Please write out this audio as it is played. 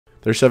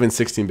They're shoving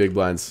 16 big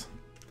blinds.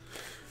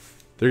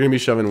 They're going to be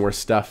shoving worse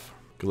stuff.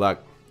 Good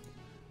luck.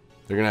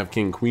 They're going to have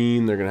king,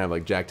 queen. They're going to have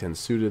like jack 10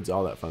 suited,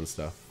 all that fun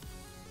stuff.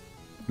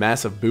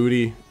 Massive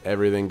booty,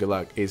 everything. Good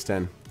luck. Ace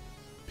 10.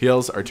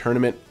 Peels, our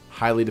tournament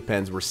highly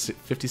depends. We're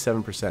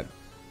 57%.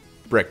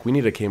 Brick. We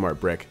need a Kmart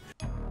brick.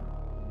 I'm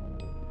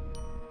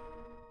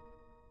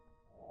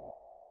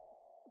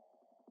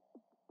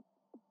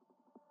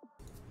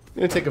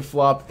going to take a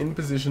flop in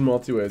position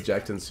multi-way with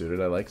jack 10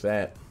 suited. I like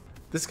that.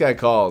 This guy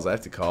calls. I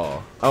have to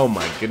call. Oh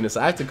my goodness.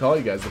 I have to call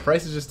you guys. The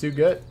price is just too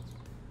good.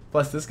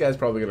 Plus, this guy's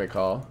probably going to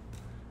call.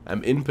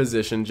 I'm in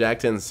position. Jack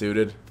 10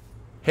 suited.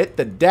 Hit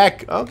the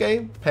deck.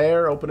 Okay.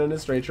 Pair. Opening a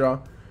straight draw.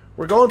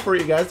 We're going for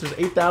it, you guys. There's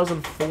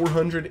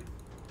 8,400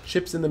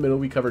 chips in the middle.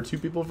 We covered 2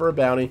 people for a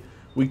bounty.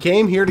 We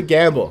came here to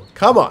gamble.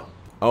 Come on.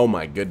 Oh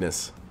my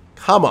goodness.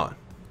 Come on.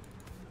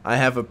 I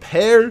have a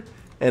pair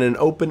and an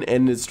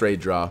open-ended straight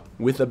draw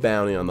with a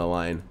bounty on the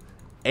line.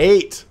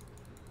 8.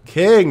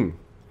 King.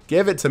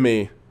 Give it to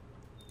me.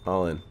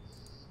 All in.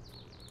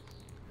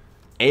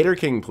 8 or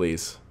king,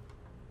 please.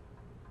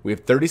 We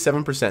have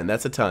 37%.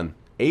 That's a ton.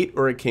 8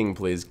 or a king,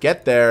 please.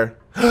 Get there.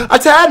 A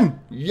 10!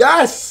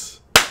 Yes!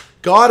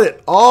 Got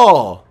it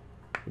all.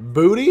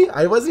 Booty?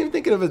 I wasn't even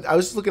thinking of it. I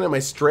was just looking at my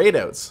straight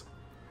outs.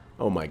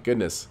 Oh my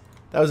goodness.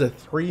 That was a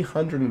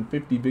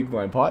 350 big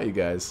blind pot, you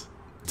guys.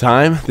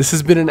 Time. This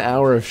has been an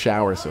hour of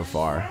shower so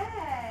far.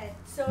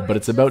 But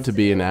it's about to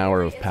be an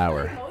hour of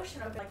power.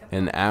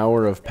 An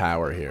hour of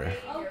power here.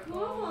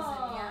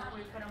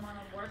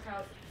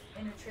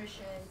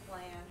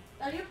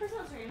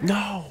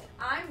 No.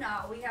 I'm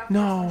not. We have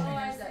no.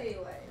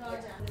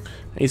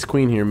 Ace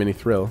queen here, mini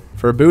thrill.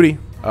 For a booty.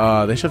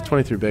 They should have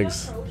 23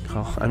 bigs.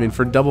 I mean,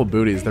 for double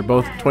booties, they're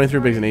both 23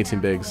 bigs and 18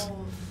 bigs.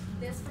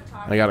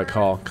 I got a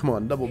call. Come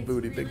on, double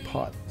booty, big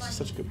pot. It's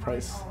such a good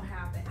price.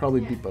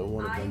 Probably beat by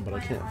one of them, but I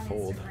can't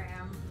fold.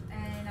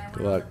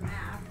 Good luck.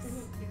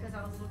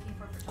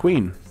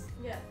 Queen.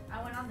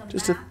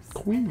 Just a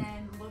queen.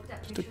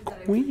 Just a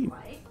queen.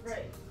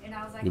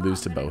 We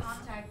lose to both.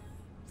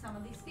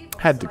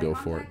 Had to go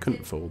for it.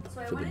 Couldn't fold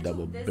for the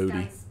double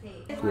booty.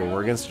 Cool.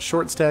 We're against a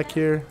short stack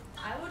here.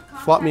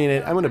 Flop me in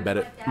it. I'm going to bet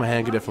it. My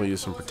hand could definitely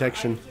use some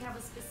protection.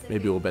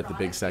 Maybe we'll bet the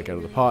big stack out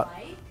of the pot.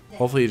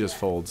 Hopefully he just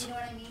folds.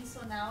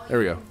 There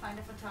we go.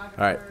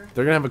 Alright.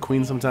 They're going to have a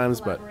queen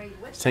sometimes, but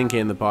it's 10k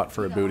in the pot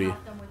for a booty.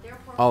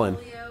 All in.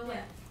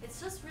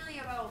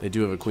 They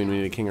do have a queen. We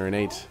need a king or an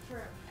 8.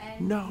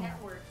 No.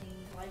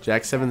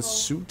 Jack 7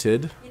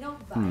 suited.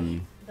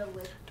 Do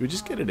we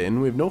just get it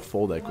in? We have no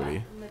fold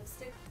equity.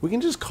 We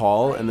can just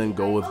call and then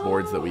go with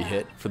boards that we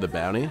hit for the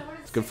bounty.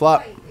 It's a good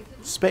flop.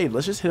 Spade.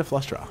 Let's just hit a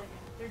flush draw.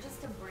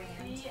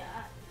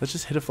 Let's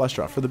just hit a flush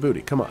draw for the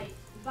booty. Come on.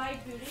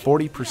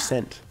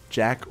 40%.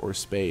 Jack or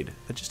spade.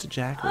 Just a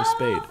jack or a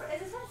spade.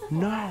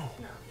 No.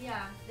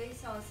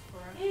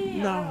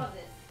 No.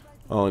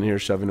 Oh, and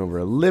here's shoving over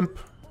a limp.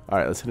 All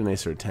right, let's hit an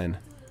ace or a 10.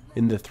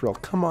 In the thrill.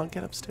 Come on,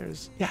 get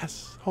upstairs.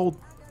 Yes. Hold.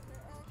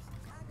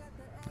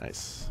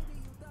 Nice.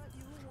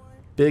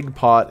 Big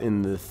pot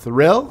in the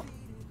thrill.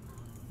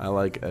 I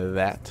like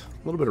that.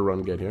 A little bit of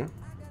run good here.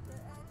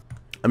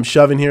 I'm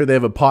shoving here. They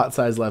have a pot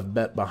size left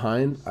bet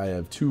behind. I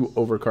have 2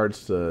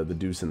 overcards to the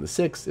deuce and the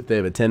 6. If they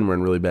have a 10, we're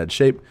in really bad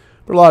shape.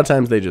 But a lot of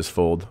times they just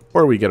fold.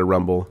 Or we get a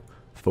rumble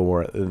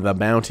for the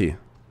bounty.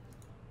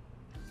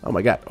 Oh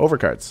my god.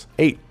 Overcards.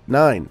 8,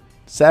 9,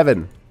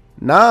 7,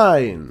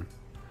 9.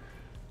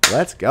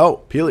 Let's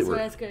go. Peely.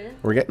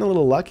 We're getting a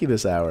little lucky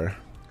this hour.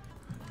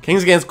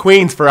 Kings against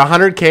queens for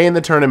 100k in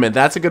the tournament.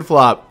 That's a good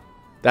flop.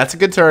 That's a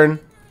good turn.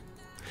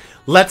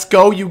 Let's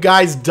go, you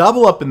guys.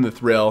 Double up in the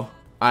thrill.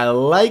 I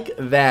like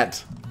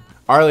that.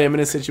 Arlie, I'm in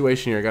a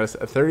situation here. I got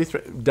a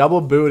 33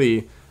 double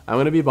booty. I'm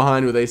going to be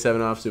behind with A7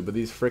 offsuit, but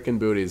these freaking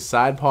booties.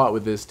 Side pot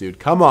with this dude.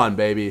 Come on,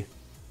 baby.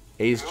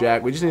 Ace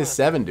jack. We just need a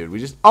 7, dude. We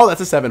just. Oh,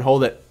 that's a 7.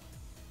 Hold it.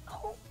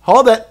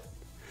 Hold it.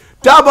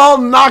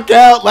 Double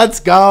knockout. Let's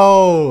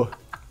go.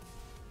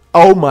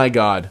 Oh, my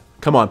God.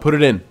 Come on. Put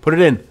it in. Put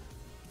it in.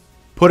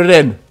 Put it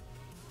in.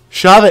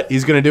 Shove it.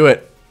 He's going to do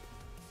it.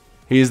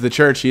 He is the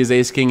church. He is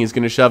ace king. He's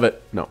going to shove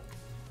it. No.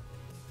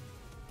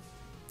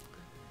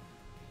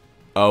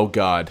 Oh,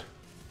 God.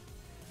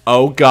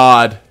 Oh,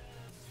 God.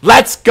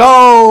 Let's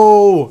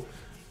go!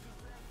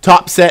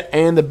 Top set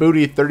and the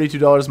booty.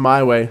 $32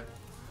 my way.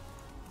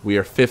 We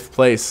are 5th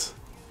place.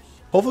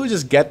 Hopefully we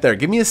just get there.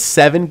 Give me a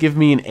 7. Give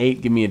me an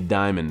 8. Give me a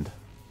diamond.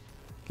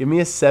 Give me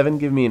a 7.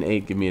 Give me an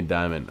 8. Give me a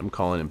diamond. I'm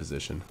calling in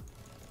position.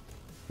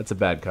 That's a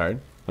bad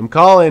card. I'm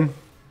calling.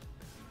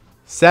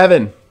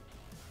 7.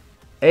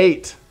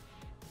 8.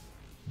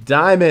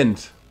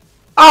 Diamond.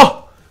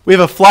 Oh! We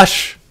have a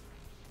flush.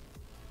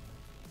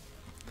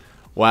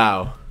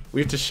 Wow.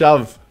 We have to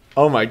shove.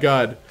 Oh my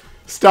god.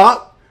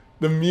 Stop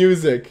the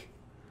music.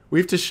 We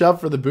have to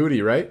shove for the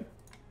booty, right?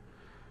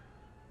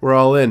 We're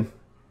all in.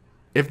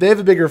 If they have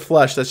a bigger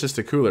flush, that's just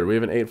a cooler. We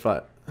have an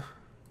 8-5.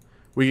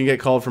 We can get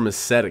called from a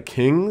set of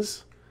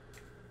kings.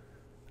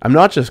 I'm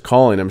not just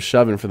calling. I'm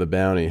shoving for the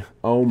bounty.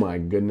 Oh my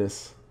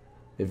goodness.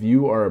 If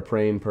you are a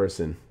praying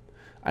person.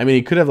 I mean,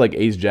 he could have like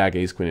ace, jack,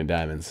 ace, queen, and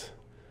diamonds.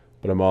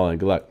 But I'm all in.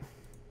 Good luck.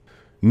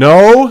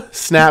 No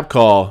snap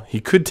call. He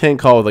could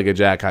tank call with like a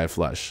jack high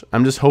flush.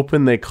 I'm just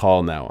hoping they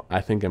call now.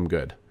 I think I'm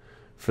good.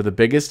 For the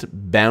biggest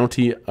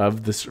bounty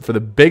of this, for the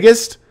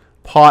biggest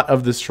pot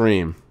of the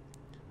stream.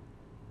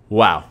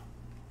 Wow.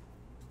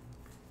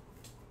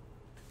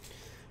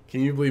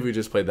 Can you believe we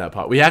just played that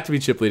pot? We have to be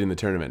chip leading the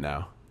tournament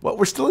now. What?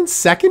 We're still in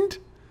second?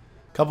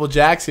 Couple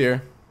jacks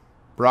here.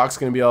 Brock's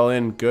going to be all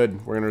in.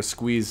 Good. We're going to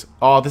squeeze.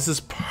 Oh, this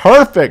is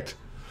perfect.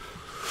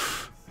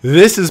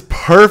 This is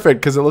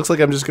perfect because it looks like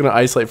I'm just going to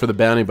isolate for the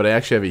bounty, but I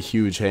actually have a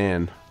huge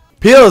hand.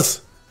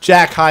 Peels!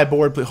 Jack high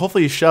board.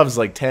 Hopefully he shoves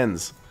like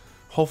tens.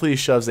 Hopefully he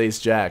shoves ace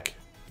jack.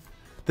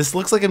 This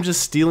looks like I'm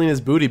just stealing his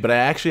booty, but I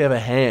actually have a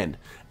hand.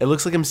 It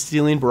looks like I'm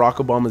stealing Barack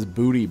Obama's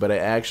booty, but I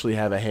actually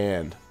have a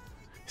hand.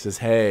 He says,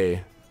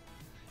 hey.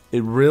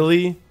 It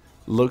really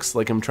looks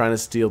like I'm trying to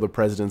steal the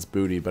president's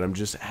booty, but I'm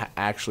just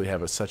actually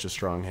have such a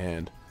strong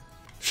hand.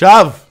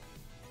 Shove!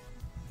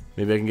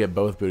 Maybe I can get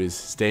both booties.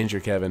 It's danger,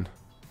 Kevin.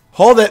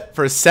 Hold it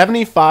for a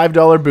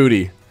 $75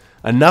 booty.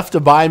 Enough to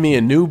buy me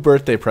a new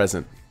birthday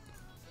present.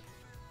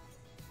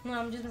 No,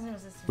 I'm just missing a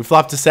system. We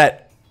flopped a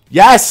set.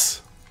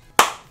 Yes!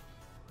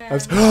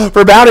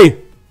 For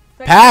bounty!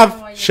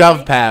 Pav!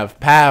 Shove, Pav.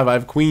 Pav, I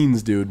have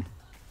queens, dude.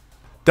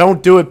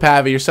 Don't do it,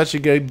 Pav. You're such a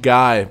good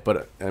guy.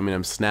 But, I mean,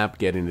 I'm snap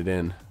getting it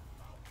in.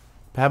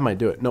 Pav might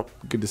do it. Nope.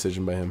 Good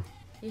decision by him.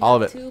 All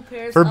of it.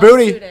 For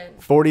booty!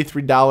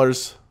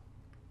 $43.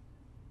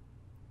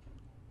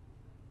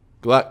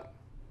 Good luck.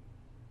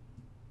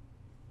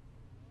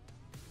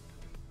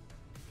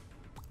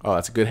 Oh,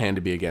 that's a good hand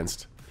to be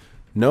against.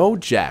 No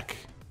jack.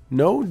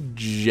 No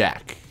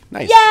jack.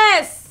 Nice.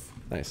 Yes!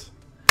 Nice.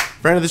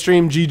 Friend of the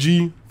stream,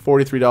 GG.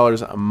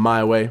 $43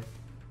 my way.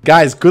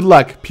 Guys, good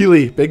luck.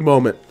 Peely, big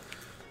moment.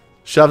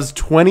 Shoves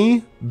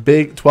 12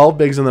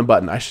 bigs on the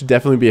button. I should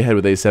definitely be ahead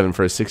with A7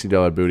 for a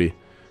 $60 booty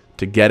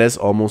to get us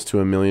almost to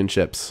 1,000,000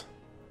 chips.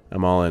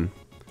 I'm all in.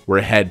 We're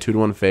ahead,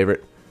 2-to-1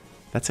 favorite.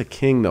 That's a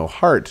king though.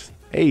 Heart,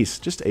 ace,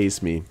 just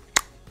ace me.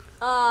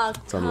 Oh,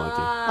 it's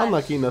unlucky.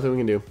 Unlucky, nothing we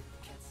can do.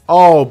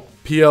 Oh,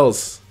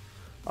 peels.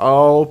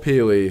 Oh,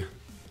 Peely.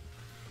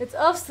 it's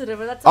offsuited,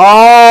 but that's.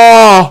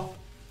 Oh!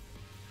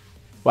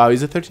 Wow,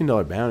 he's a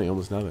 $13 bounty,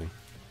 almost nothing.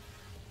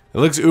 It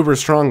looks uber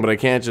strong, but I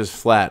can't just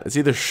flat. It's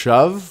either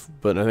shove,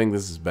 but I think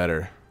this is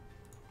better.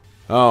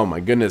 Oh my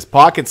goodness.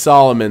 Pocket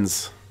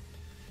Solomons.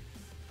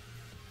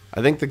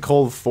 I think the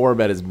cold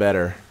 4-bet is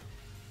better.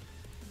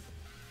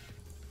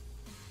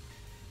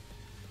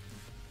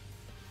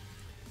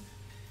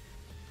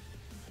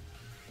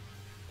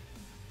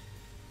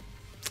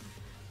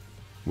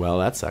 Well,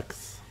 that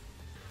sucks.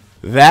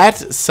 That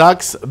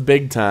sucks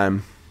big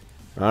time.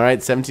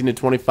 Alright, 17 to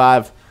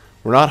 25.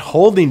 We're not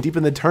holding deep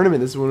in the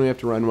tournament. This is when we have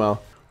to run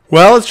well.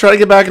 Well, let's try to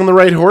get back on the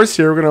right horse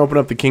here. We're going to open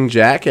up the King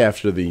Jack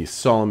after the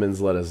Solomons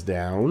let us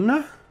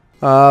down.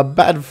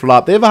 Bad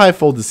flop. They have a high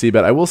fold to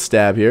C-bet. I will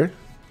stab here.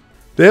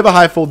 They have a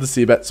high fold to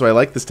C-bet, so I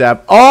like the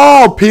stab.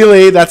 Oh,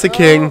 Peely, that's a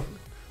king.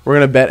 We're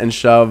going to bet and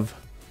shove.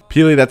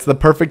 Peely, that's the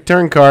perfect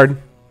turn card.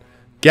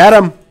 Get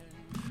him.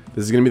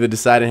 This is going to be the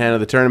deciding hand of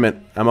the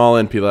tournament. I'm all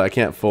in, Peely. I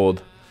can't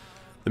fold.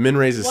 The min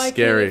raise is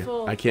scary.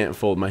 I can't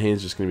fold. My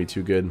hand's just going to be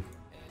too good.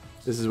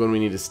 This is when we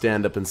need to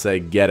stand up and say,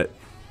 get it.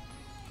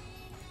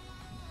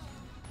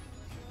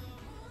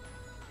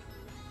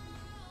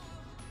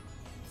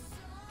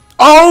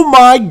 Oh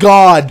my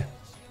god!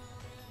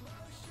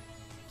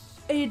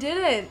 You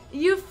didn't.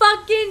 You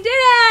fucking did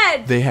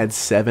it! They had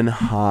 7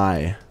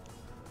 high.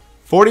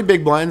 40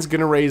 big blinds,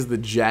 gonna raise the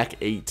jack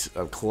 8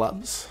 of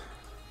clubs.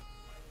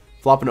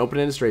 Flop an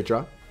open-ended straight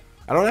draw.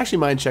 I don't actually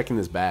mind checking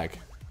this back.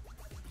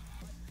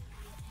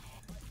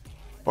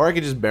 Or I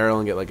could just barrel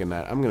and get like a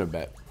nut. I'm gonna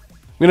bet.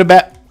 I'm gonna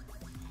bet.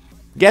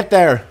 Get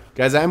there.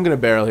 Guys, I'm gonna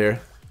barrel here.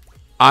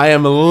 I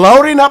am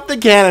loading up the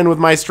cannon with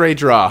my straight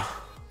draw.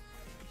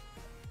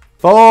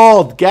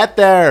 Fold. Get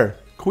there.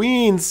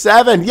 Queen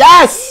 7.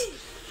 Yes!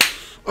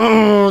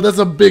 Oh, that's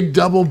a big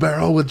double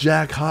barrel with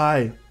jack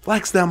high.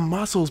 Flex them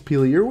muscles,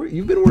 Peely.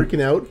 You've been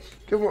working out.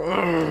 Come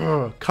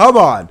on. Come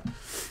on.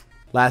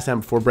 Last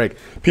time before break.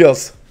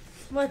 Peels.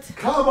 What?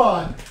 Come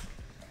on.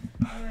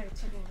 Alright,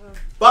 chicken, go.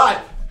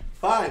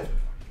 5.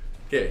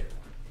 Okay.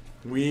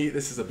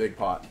 This is a big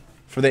pot.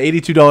 For the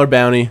 $82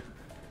 bounty,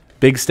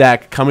 big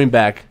stack coming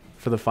back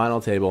for the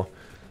final table.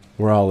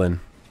 We're all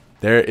in.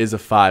 There is a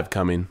 5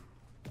 coming.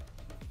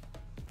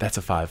 That's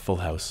a 5, full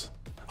house.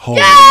 Holy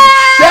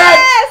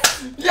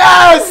shit!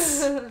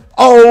 Yes!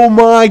 Oh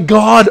my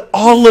god,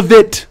 all of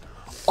it.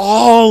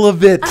 All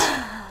of it.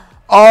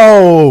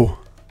 Oh.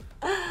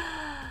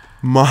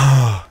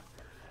 Ma.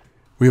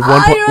 We have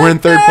 1 point. We're in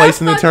 3rd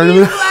place in the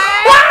tournament.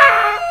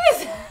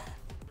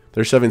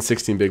 They're shoving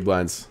 16 big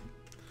blinds.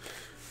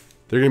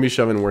 They're going to be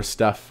shoving worse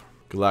stuff.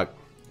 Good luck.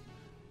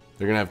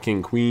 They're going to have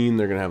king, queen.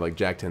 They're going to have like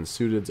jack 10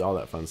 suited. All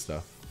that fun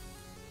stuff.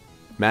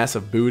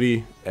 Massive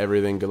booty.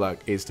 Everything. Good luck.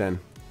 Ace 10.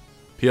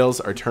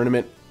 Peels, our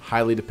tournament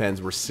highly depends.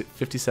 We're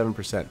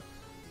 57%.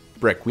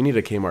 Brick. We need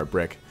a Kmart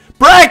brick.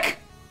 Brick!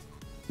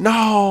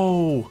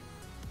 No!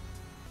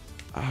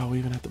 Oh, we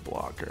even have to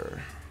block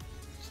her.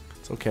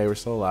 It's okay. We're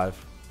still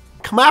alive.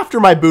 Come after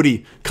my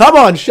booty. Come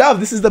on, shove.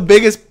 This is the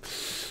biggest.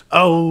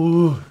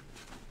 Oh.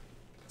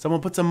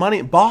 Someone put some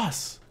money.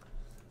 Boss.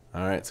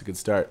 All right, it's a good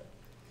start.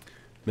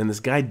 Man, this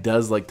guy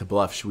does like to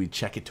bluff. Should we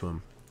check it to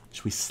him?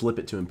 Should we slip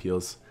it to him,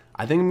 Peels?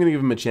 I think I'm going to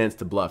give him a chance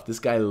to bluff. This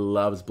guy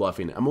loves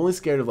bluffing. I'm only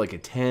scared of like a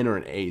 10 or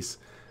an ace.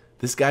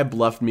 This guy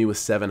bluffed me with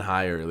 7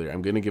 high earlier.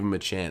 I'm going to give him a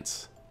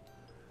chance.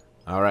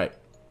 All right.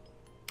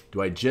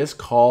 Do I just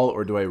call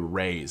or do I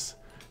raise?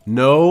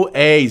 No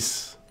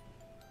ace.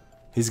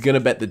 He's going to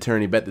bet the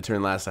turn. He bet the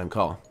turn last time.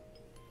 Call.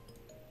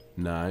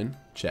 9.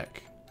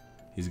 Check.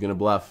 He's going to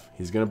bluff.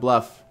 He's going to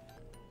bluff.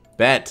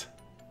 Bet.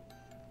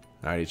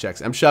 All right, he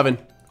checks. I'm shoving.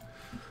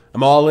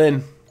 I'm all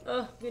in.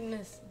 Oh,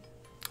 goodness.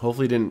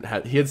 Hopefully he didn't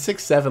have... He had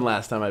 6-7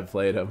 last time I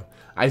played him.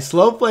 I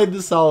slow played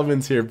the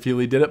Sullivans here.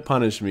 Peely didn't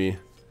punish me.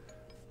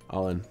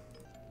 All in.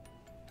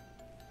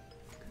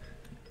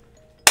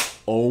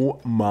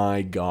 Oh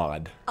my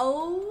god.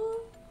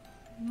 Oh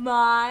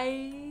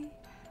my...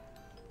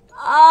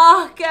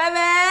 Oh,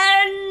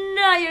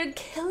 Kevin! You're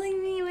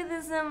killing me with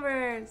these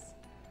numbers.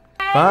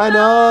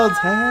 Final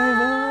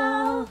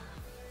table.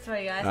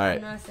 Sorry guys, All right.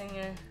 I'm not a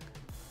singer.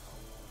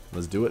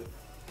 Let's do it.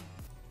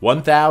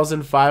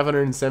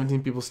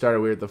 1,517 people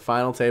started. We're at the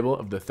final table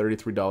of the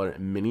 $33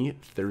 mini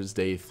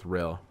Thursday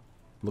thrill.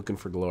 Looking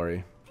for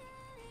glory.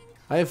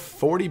 I have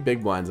 40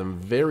 big blinds. I'm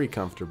very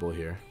comfortable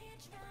here.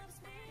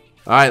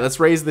 All right, let's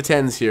raise the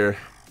 10s here.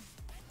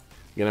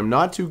 Again, I'm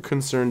not too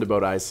concerned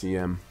about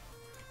ICM.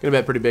 Gonna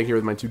bet pretty big here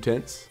with my 2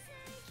 10s.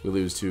 We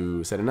lose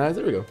to set of 9s.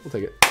 There we go. We'll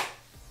take it.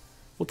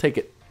 We'll take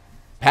it.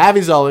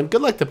 Pavy's all in.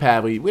 Good luck to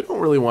Pavy. We don't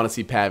really want to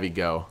see Pavy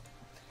go.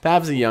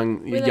 Pav's a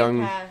young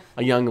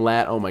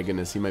lad. Oh my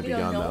goodness, he might be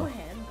gone though.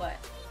 Him, but...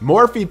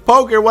 Morphe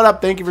Poker, what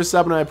up? Thank you for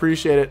subbing. I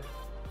appreciate it.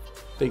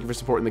 Thank you for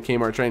supporting the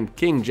Kmart train.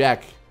 King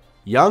Jack,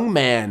 young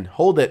man,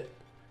 hold it,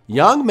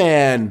 young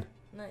man.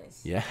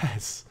 Nice.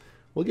 Yes,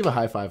 we'll give a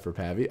high five for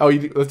Pavy. Oh,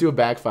 let's do a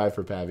back five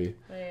for Pavy.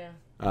 Oh yeah.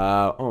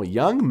 Oh,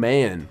 young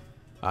man.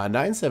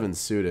 9-7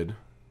 suited.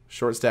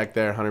 Short stack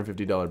there.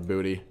 $150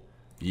 booty.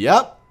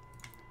 Yep.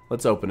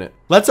 Let's open it.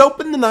 Let's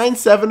open the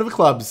 9-7 of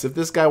clubs. If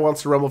this guy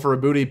wants to rumble for a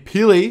booty,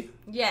 Peely.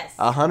 Yes.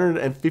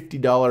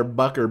 $150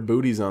 bucker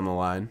booties on the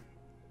line.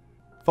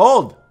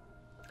 Fold.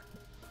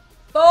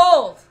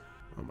 Fold.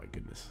 Oh my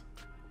goodness.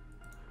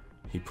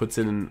 He puts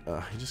it in.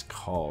 He just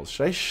calls.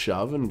 Should I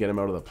shove and get him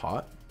out of the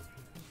pot?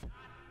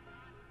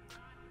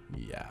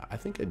 Yeah, I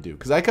think I do.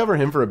 Because I cover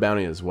him for a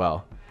bounty as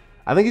well.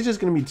 I think he's just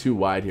going to be too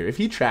wide here. If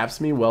he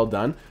traps me, well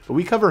done. But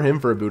we cover him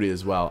for a booty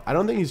as well. I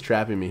don't think he's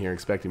trapping me here,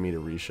 expecting me to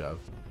reshove.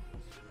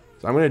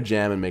 So I'm going to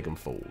jam and make him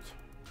fold.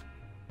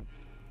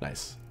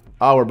 Nice.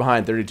 Oh, we're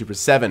behind 32 for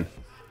 7.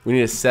 We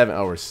need a 7.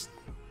 Oh, we're...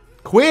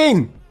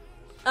 Queen!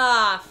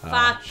 Ah,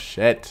 fuck. Oh,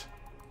 shit.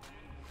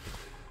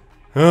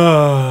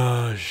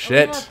 Oh,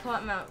 shit.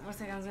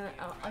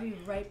 I'll be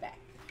right back.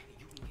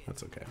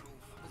 That's okay.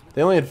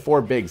 They only had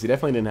 4 bigs. He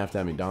definitely didn't have to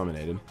have me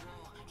dominated.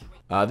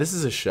 This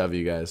is a shove,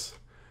 you guys.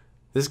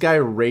 This guy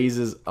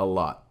raises a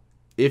lot.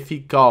 If he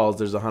calls,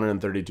 there's a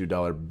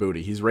 $132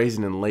 booty. He's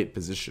raising in late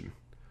position.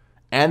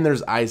 And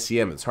there's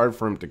ICM. It's hard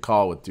for him to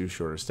call with 2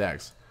 shorter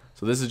stacks.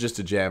 So this is just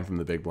a jam from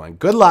the big blind.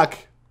 Good luck!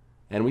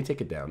 And we take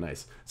it down.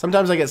 Nice.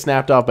 Sometimes I get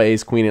snapped off by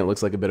ace-queen and it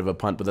looks like a bit of a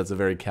punt, but that's a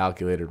very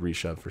calculated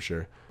reshove for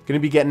sure. Going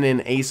to be getting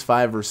in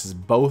ace-5 versus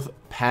both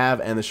Pav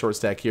and the short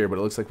stack here, but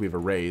it looks like we have a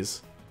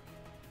raise.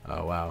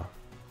 Oh, wow.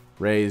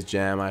 Raise,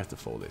 jam. I have to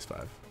fold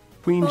ace-5.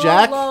 Queen,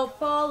 jack.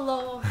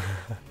 Follow.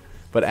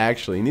 But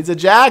actually, he needs a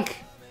jack.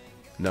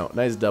 No,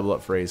 nice double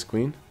up for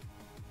ace-queen.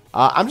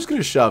 I'm just going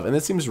to shove, and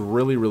this seems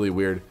really, really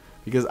weird.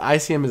 Because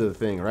ICM is a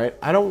thing, right?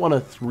 I don't want to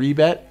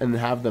 3-bet and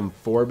have them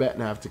 4-bet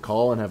and have to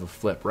call and have a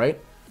flip, right?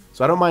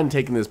 So I don't mind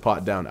taking this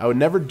pot down. I would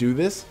never do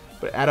this,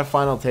 but at a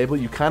final table,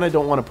 you kind of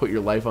don't want to put your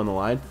life on the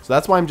line. So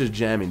that's why I'm just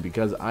jamming,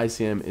 because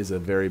ICM is a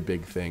very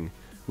big thing.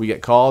 We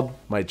get called,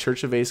 my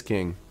Church of Ace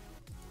King.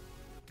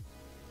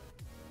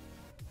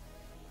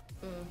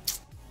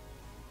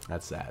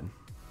 That's sad.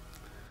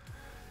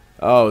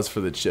 Oh, it's for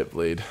the chip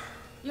lead.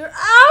 You're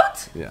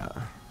out? Yeah.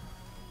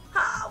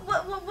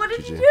 What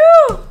did you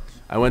do?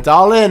 I went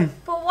all in.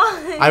 But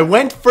why? I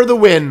went for the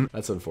win.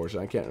 That's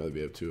unfortunate. I can't really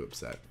be too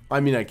upset. I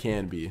mean, I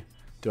can be.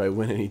 Do I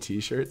win any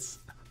t-shirts?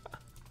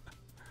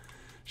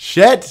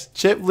 Shit!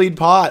 Chip lead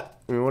pot.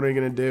 I mean, what are you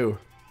going to do?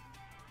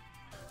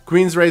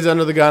 Queen's raised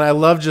under the gun. I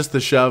love just the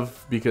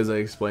shove because I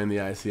explained the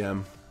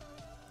ICM.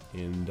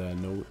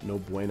 And no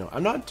bueno.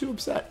 I'm not too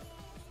upset.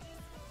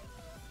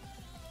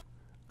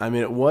 I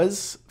mean, it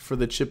was for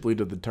the chip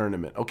lead of the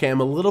tournament. Okay,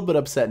 I'm a little bit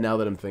upset now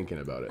that I'm thinking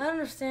about it. I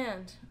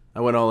understand. I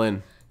went all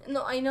in.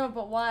 No, I know,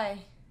 but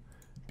why?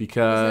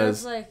 Because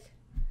it's like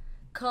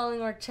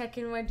calling or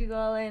checking. Why'd you go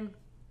all in?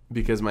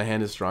 Because my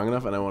hand is strong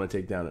enough and I want to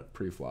take down at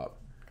pre-flop.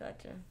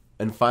 Gotcha.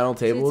 And final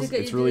tables,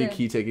 it's really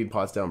key taking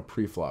pots down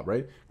pre-flop,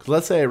 right? Because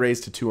let's say I raise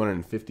to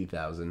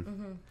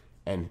 250,000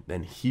 and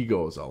then he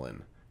goes all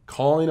in.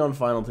 Calling on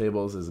final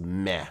tables is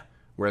meh.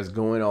 Whereas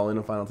going all in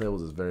on final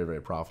tables is very,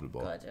 very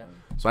profitable. Gotcha.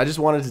 So I just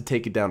wanted to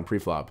take it down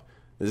pre-flop.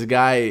 There's a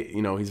guy,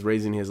 you know, he's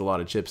raising, he has a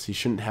lot of chips. He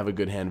shouldn't have a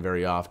good hand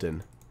very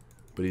often.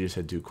 but he just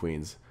had 2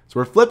 queens. So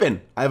we're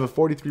flipping. I have a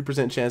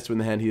 43% chance to win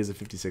the hand. He has a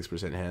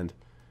 56% hand.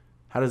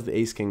 How does the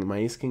ace king? My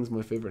ace king's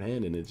my favorite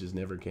hand, and it just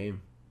never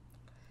came.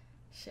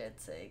 Shit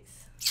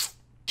sakes.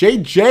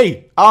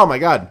 JJ! Oh my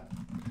god.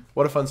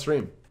 What a fun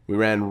stream. We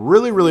ran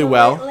really, really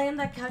well. Lay on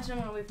that couch and I'm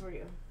gonna wait for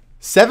you.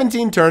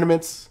 17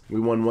 tournaments. We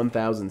won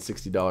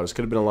 $1,060.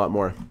 Could have been a lot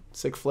more.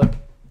 Sick flip.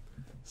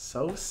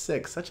 So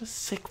sick. Such a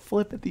sick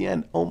flip at the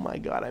end. Oh my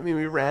god. I mean,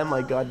 we ran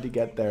like God to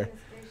get there.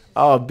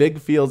 Oh, big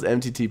fields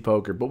MTT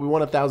poker. But we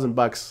won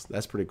 $1,000.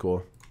 That's pretty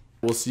cool.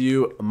 We'll see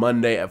you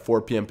Monday at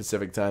 4 p.m.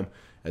 Pacific time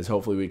as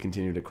hopefully we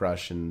continue to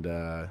crush and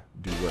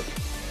do work.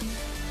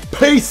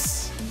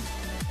 Peace!